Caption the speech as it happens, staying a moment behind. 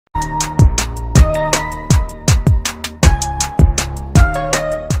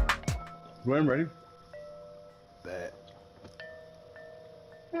When I'm ready. Bet.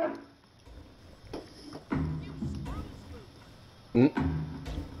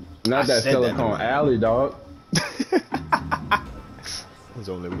 Not that Silicon Alley, dog. There's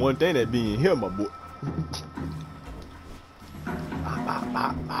only one thing that be in here, my boy.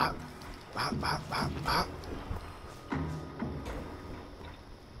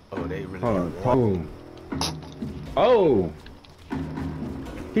 Oh, they really Hold on. Oh!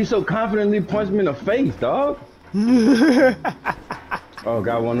 He so confidently punched me in the face, dog. Oh,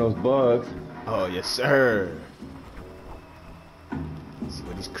 got one of those bugs. Oh, yes, sir. Let's see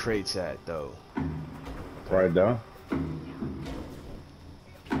where these crates at, though. Okay. Right there.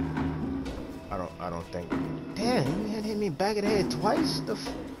 I don't think. Damn, he hit me back of the head twice.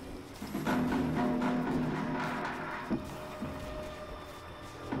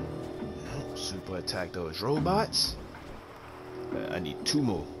 Super attack those robots. I need 2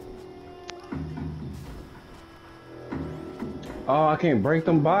 more. Oh, I can't break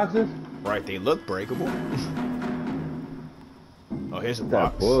them boxes? Right, they look breakable. Oh, here's a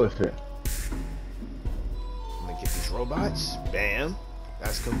box. That bullshit. I'm gonna get these robots. Bam.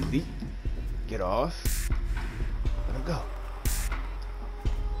 That's complete. Get off. Let him go.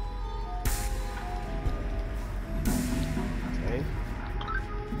 Okay.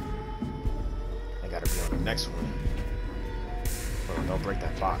 I gotta be on the next one. Hold on, don't break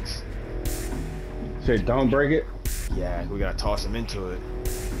that box. Say, don't break it? Yeah, we gotta toss him into it.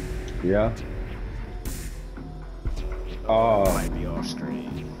 Yeah. Oh, it might be off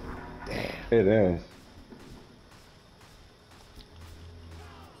screen. Damn. It is.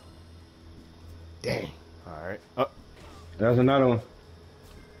 Dang. Alright. Oh. There's another one.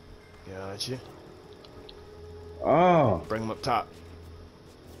 Gotcha. Oh. Bring him up top.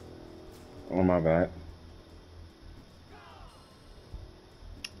 Oh, my bad.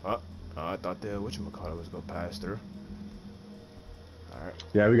 Oh, I thought the whatchamacallit was gonna pass through. Alright.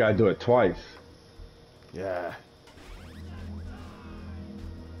 Yeah, we gotta do it twice. Yeah.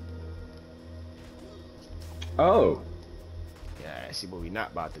 Oh. Yeah, see what we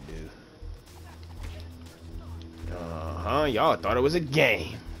not about to do. Y'all thought it was a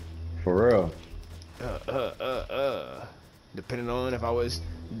game. For real. Depending on if I was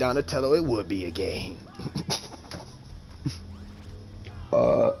Donatello, it would be a game.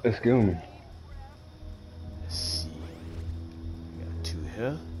 Excuse me. Let's see. We got 2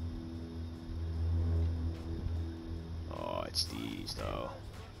 here. Oh, it's these though.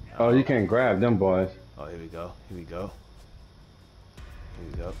 Oh, you can't grab them boys. Oh, here we go. Here we go. Here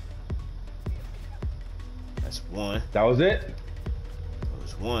we go. That's 1. That was it? That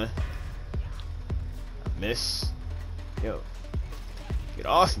was 1. I miss. Yo. Get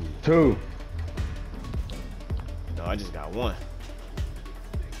off me. 2. No, I just got 1.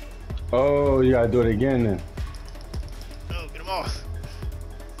 Oh, you gotta do it again then. No, get him off.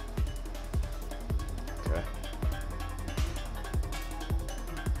 Okay.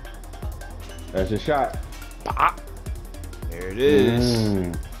 That's your shot. Pop. There it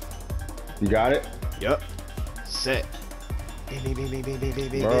is. You got it? Yep. Set. Bing, bing, bing, bing, bing, bing,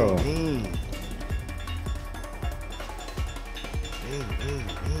 bing, Bro. bing, bing. Bing, bing,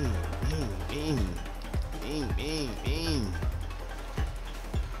 bing, bing, bing. Bing, bing, bing.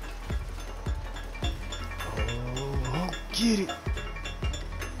 Oh, get it.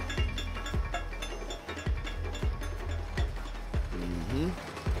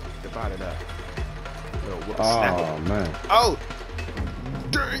 Get out of that. Yo, what a snap. Oh, man. Oh!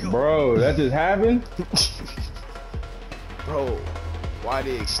 Damn! Bro, that just happened? Bro, why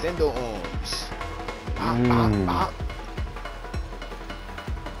the extendo arms? Pop, pop, pop.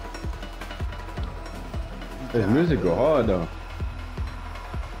 This music go hard though.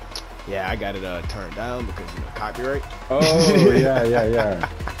 Yeah, I got it turned down because copyright. Oh yeah.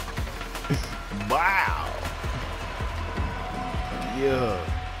 Wow. Yeah.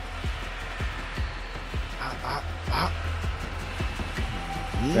 Pop, pop.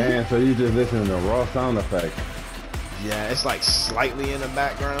 Man, so you just listen to the raw sound effect. Yeah, it's like slightly in the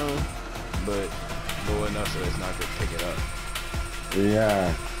background, but low enough so it's not gonna pick it up.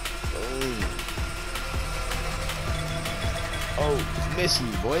 Yeah. Oh, miss me,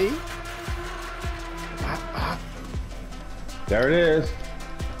 boy. There it is.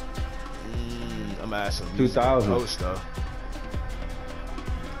 I'm gonna add some 2000. post though.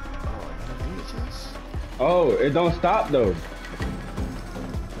 Oh, I got a VHS. Oh, it don't stop though.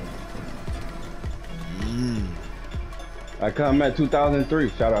 I come at 2003.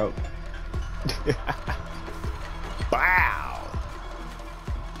 Shout out. Wow.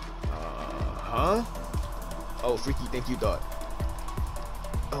 Huh? Oh, freaky, think you thought.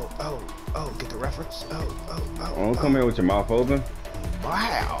 oh, get the reference. Don't come here with your mouth open.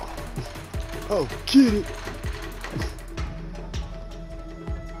 Wow. Oh, get it.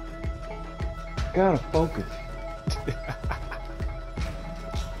 Gotta focus.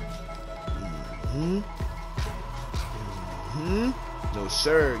 No,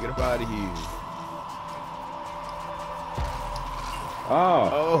 sir. Get up out of here.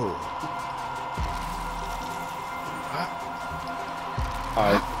 Oh.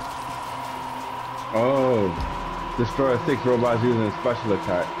 Oh. Destroy 6 robots using special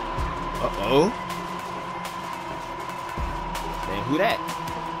attack. Uh-oh. And who that?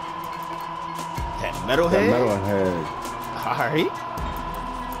 That metalhead? That metalhead. Alright.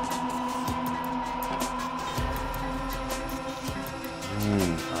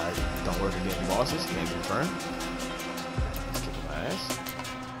 Alright, don't work against bosses, can't confirm. Let's kick my ass.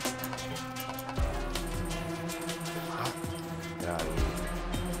 Get out of here.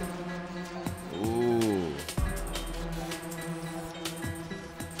 Ooh.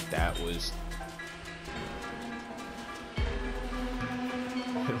 That was...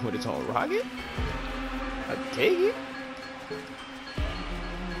 What, it's all rocket? I take it.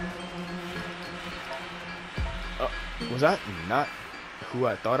 Was that not who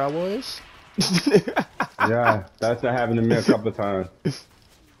I thought I was? Yeah, that's what happened to me a couple of times.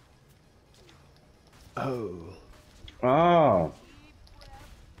 Oh. Oh.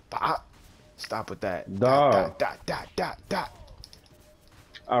 Stop with that. Dog. Dot.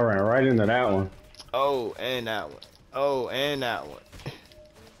 I ran right into that one. Oh, and that one. Oh, and that one.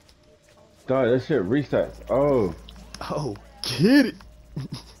 Dog, that shit resets. Oh. Oh, get it.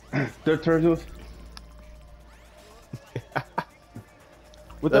 The turtles.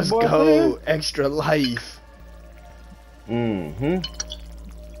 What Let's the boy go. saying? Extra life. Mm-hmm.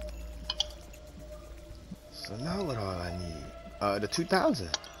 So now what all I need? The 2000.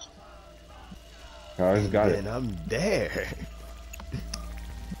 I just got it. And I'm there.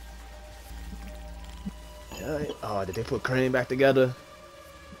 Oh, did they put Crane back together?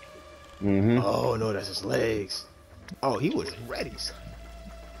 Mm-hmm. Oh no, that's his legs. Oh, he was ready.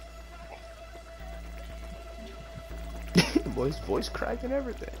 Boy's voice cracked and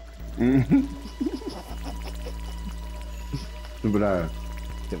everything. Mm-hmm. Stupid ass.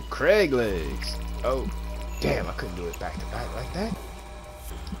 Them Craig legs. Oh, damn, I couldn't do it back to back like that.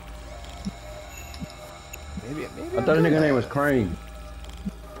 Maybe I thought the nigga name was Crane.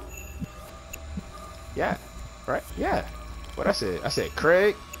 Yeah, right? Yeah. What I said? I said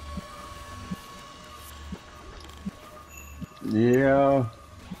Craig. Yeah.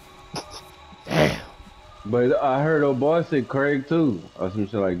 Damn. But I heard old boy say Craig too, or some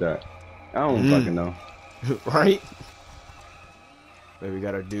shit like that. I don't fucking know. Right? Maybe we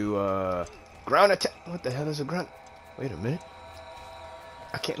gotta do ground attack. What the hell is a ground? Wait a minute.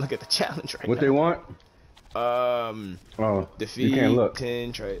 I can't look at the challenge right now. What they want? Oh, defeat you can't look.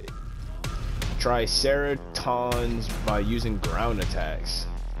 10 Triceratons by using ground attacks.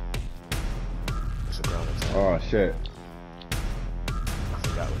 What's a ground attack? Oh shit. I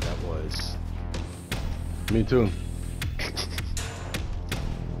forgot what that was. Me too.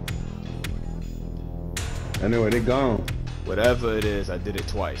 Anyway, they gone. Whatever it is, I did it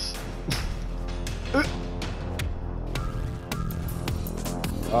twice.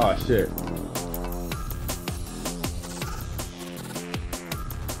 Oh shit.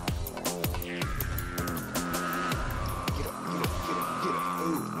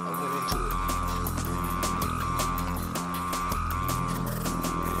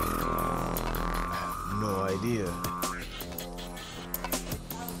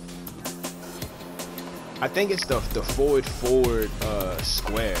 I think it's the forward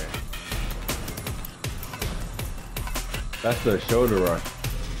square. That's the shoulder rush.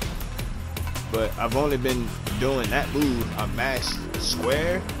 But I've only been doing that move. I mash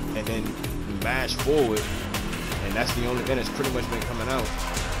square and then mash forward, and that's the only thing that's pretty much been coming out.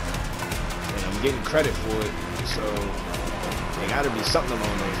 And I'm getting credit for it, so there gotta be something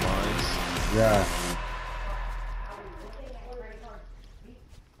along those lines. Yeah.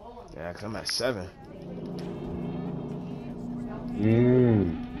 Yeah, cause I'm at 7. We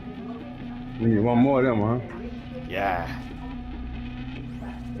need one more of them, huh? Yeah.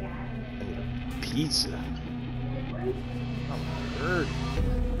 I need a pizza. I'm hurt.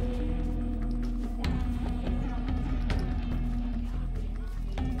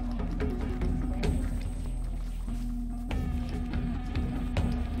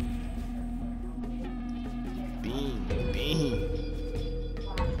 Bean.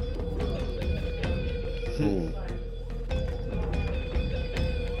 Ooh.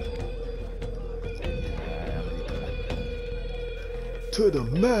 to the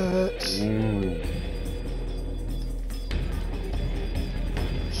max.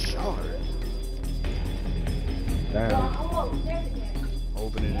 Shard. Damn.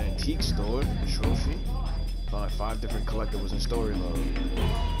 Open an antique store. Trophy. Found 5 different collectibles in story mode.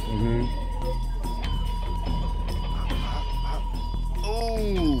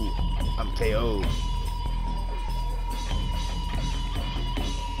 Oh, I'm KO'd.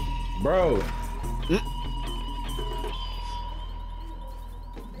 Bro.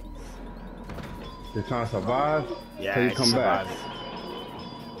 You're trying to survive? Yeah, Till you come back.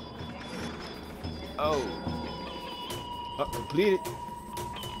 Oh. Completed.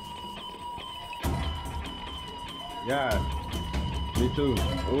 Yeah. Me too.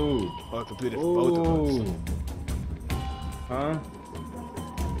 Ooh. Oh, completed for both of us. Huh?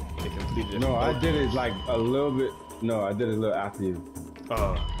 It completed it. No, for I both did of it us. like a little bit. No, I did it a little after you.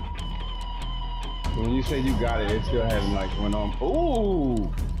 Oh. So when you say you got it, it still hadn't like went on. Ooh.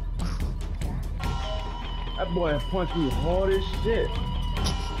 That boy punched me hard as shit.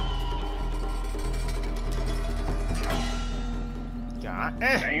 God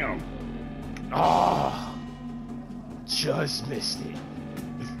Damn. Oh. Just missed it.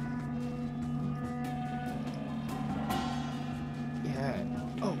 Yeah.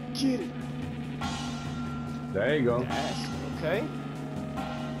 Oh, get it. There you go. That's okay.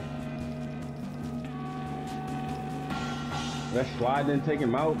 That slide didn't take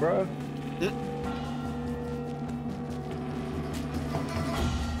him out, bro.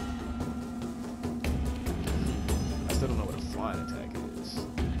 I still don't know what a flying attack is.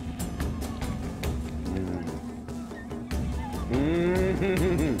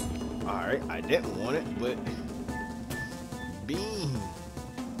 Alright, I didn't want it, but beam.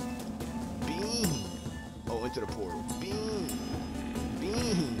 Beam. Oh, into the portal. Beam.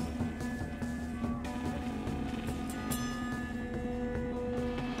 Beam.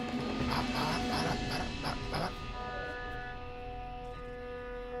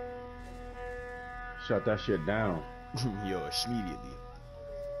 Shut that shit down. Yo, immediately.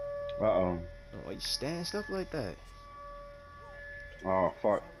 Uh-oh. Why you stand stuff like that? Oh,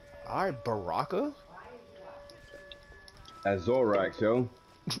 fuck. Alright, Baraka? That's Zorax, yo.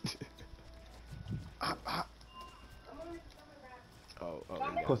 Oh,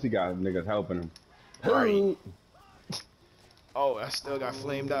 Plus he got niggas helping him. Right. Oh, I still got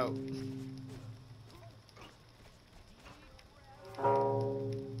flamed out.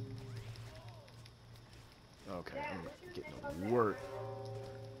 Okay, I'm getting to work.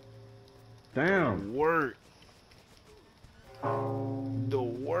 Damn. Work. The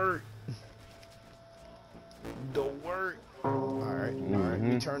work. The work. Alright, alright. Let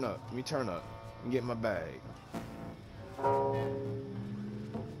me turn up. Let me turn up. Let me get my bag.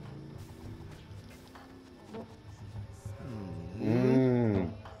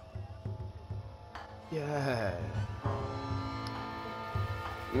 Yeah.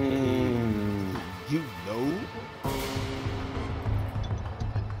 You know?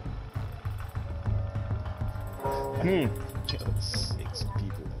 Killed 6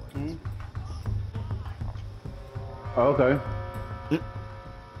 people. Oh, okay.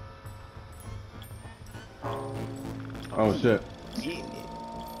 Oh shit. Getting it.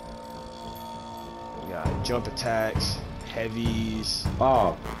 We got jump attacks, heavies.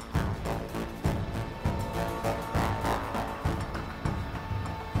 Oh.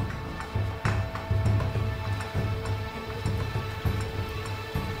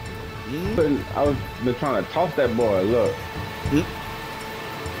 I was been trying to toss that boy. Look. You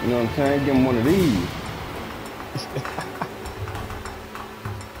know what I'm saying? Give him one of these.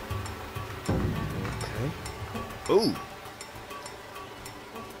 Okay. Ooh.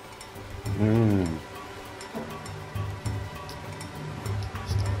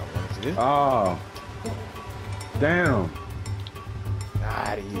 Oh. Damn.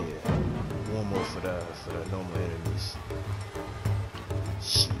 Out of here. One more for the normal enemies.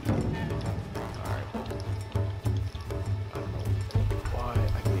 Shit. Alright. I don't know why I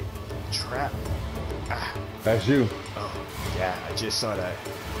get trapped. Ah. That's you. Oh, yeah, I just saw that.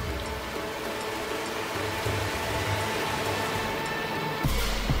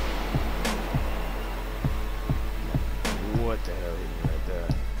 What the hell is right there?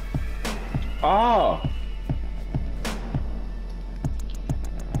 Oh.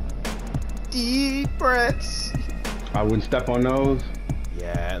 Deep breaths. I wouldn't step on those.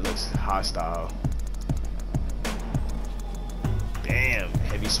 Yeah, it looks hostile. Bam,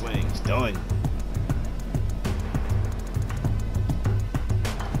 heavy swings, done.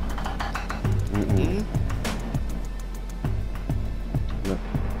 Look,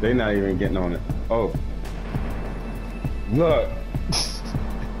 they're not even getting on it. Oh. Look.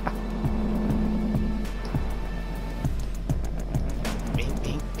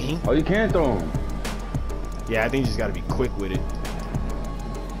 Oh, you can throw him. Yeah, I think you just gotta be quick with it.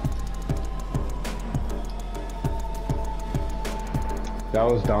 That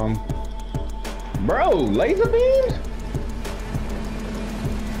was dumb. Bro, laser beams?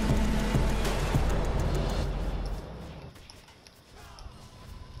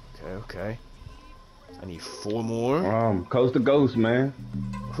 Okay. I need 4 more. Coast to ghost, man.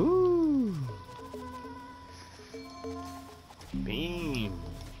 Whoo. Beam.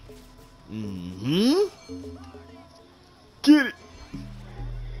 Get it.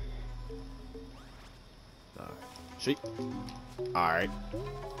 Shake. Alright.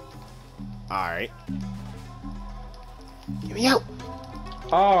 Alright. Get me out.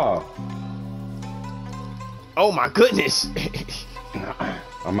 Oh. Oh my goodness.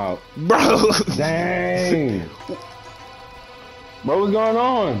 I'm out. Bro. Dang. Bro, what's going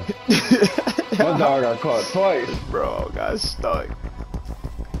on? My dog got caught twice. Bro, got stuck.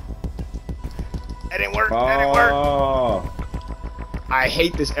 That didn't work. That didn't work. I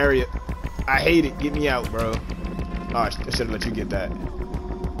hate this area. I hate it. Get me out, bro. Oh, I should have let you get that.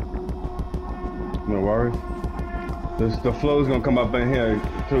 No worries. The flow's gonna come up in here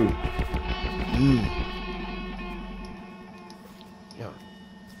too. Yo.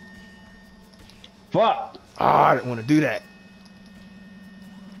 Fuck! Oh, I didn't want to do that.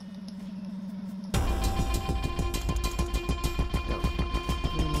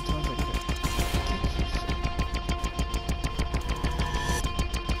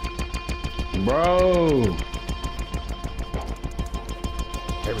 Bro!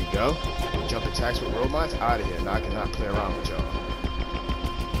 There we go. Jump attacks with robots out of here. Now I cannot play around with y'all.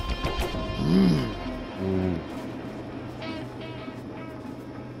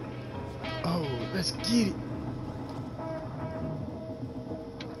 Oh, let's get it.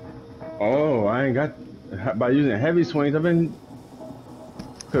 Oh, I ain't got. By using heavy swings, I've been.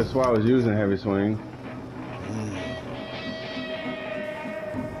 Could've swore I was using heavy swing.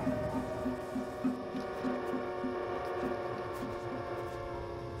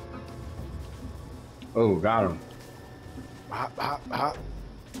 Oh, got him. Hop, hop, hop.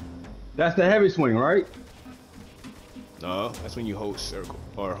 That's the heavy swing, right? No, that's when you hold circle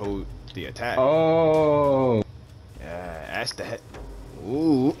or hold the attack. Oh. Yeah, that's the head.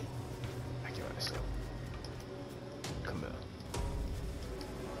 Ooh. I can't myself. Come here.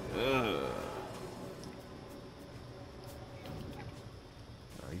 Oh,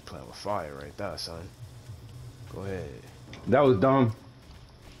 you playing with fire right there, son. Go ahead. That was dumb.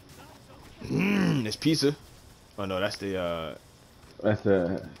 This pizza. Oh no, that's the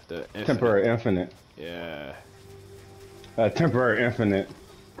infinite. Temporary infinite. Yeah. Temporary infinite.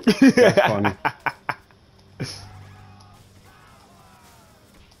 That's funny.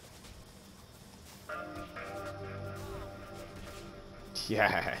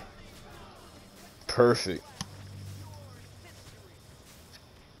 Yeah. Perfect.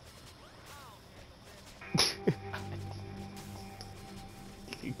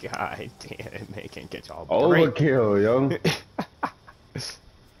 God damn it, man, can't catch all Overkill, yo.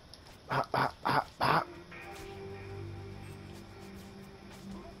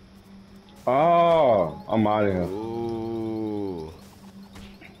 Oh, I'm out of here. Ooh.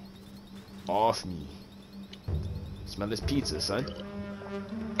 Off me. Smell this pizza, son.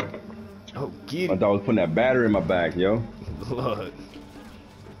 Oh, get it. I thought I was putting that battery in my back, yo. Look.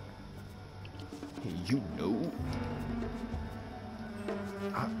 You know.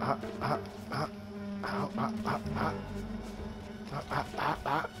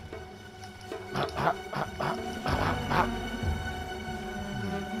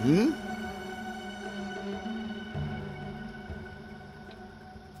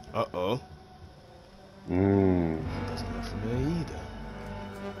 Uh-oh. That's not familiar either.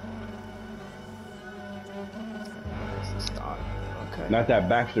 Stop. Okay. Not that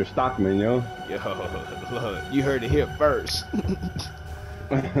Baxter Stockman, yo. Yo, look, you heard it here first.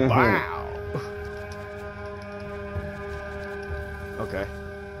 Wow. Okay.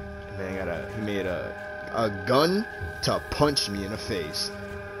 Man, he made a gun to punch me in the face.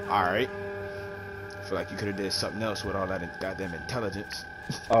 All right. I feel like you could have did something else with all that goddamn intelligence.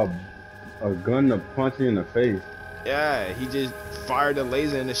 A gun to punch you in the face. Yeah, he just fired a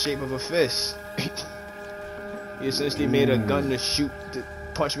laser in the shape of a fist. He essentially made a gun to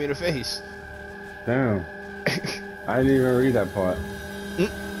punch me in the face. Damn. I didn't even read that part.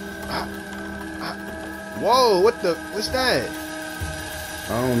 Whoa, what's that?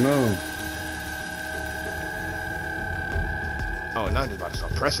 I don't know. Oh, now I'm just about to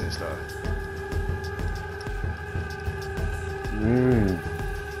start pressing stuff.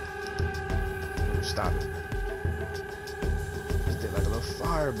 Stop it. Just did like a little fire.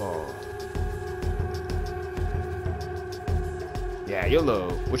 fireball. Yeah, your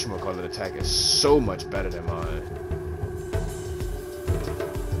little whatchamacallit attack is so much better than mine.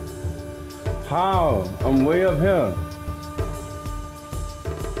 How? I'm way up here.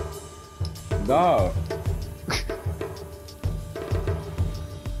 Dog.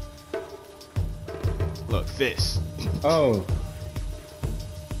 Look, fist. Oh.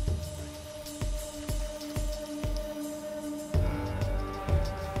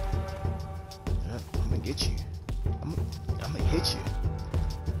 I'm gonna get you. I'm gonna hit you.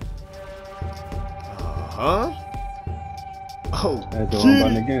 Uh-huh. Oh, That's the wrong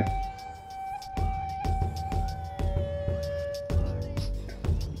button again.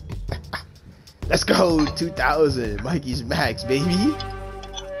 Let's go, 2000. Mikey's max, baby.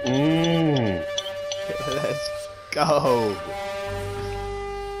 Mmm. Let's go.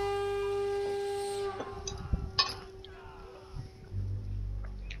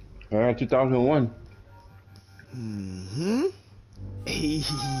 Alright, 2001. Mm-hmm. Hey.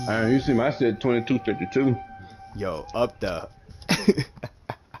 You see my shit 2252. Yo, up the.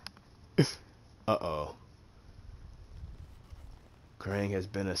 Uh-oh. Krang has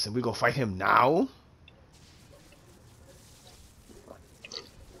been us, and we gonna fight him now?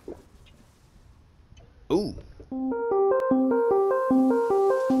 Ooh.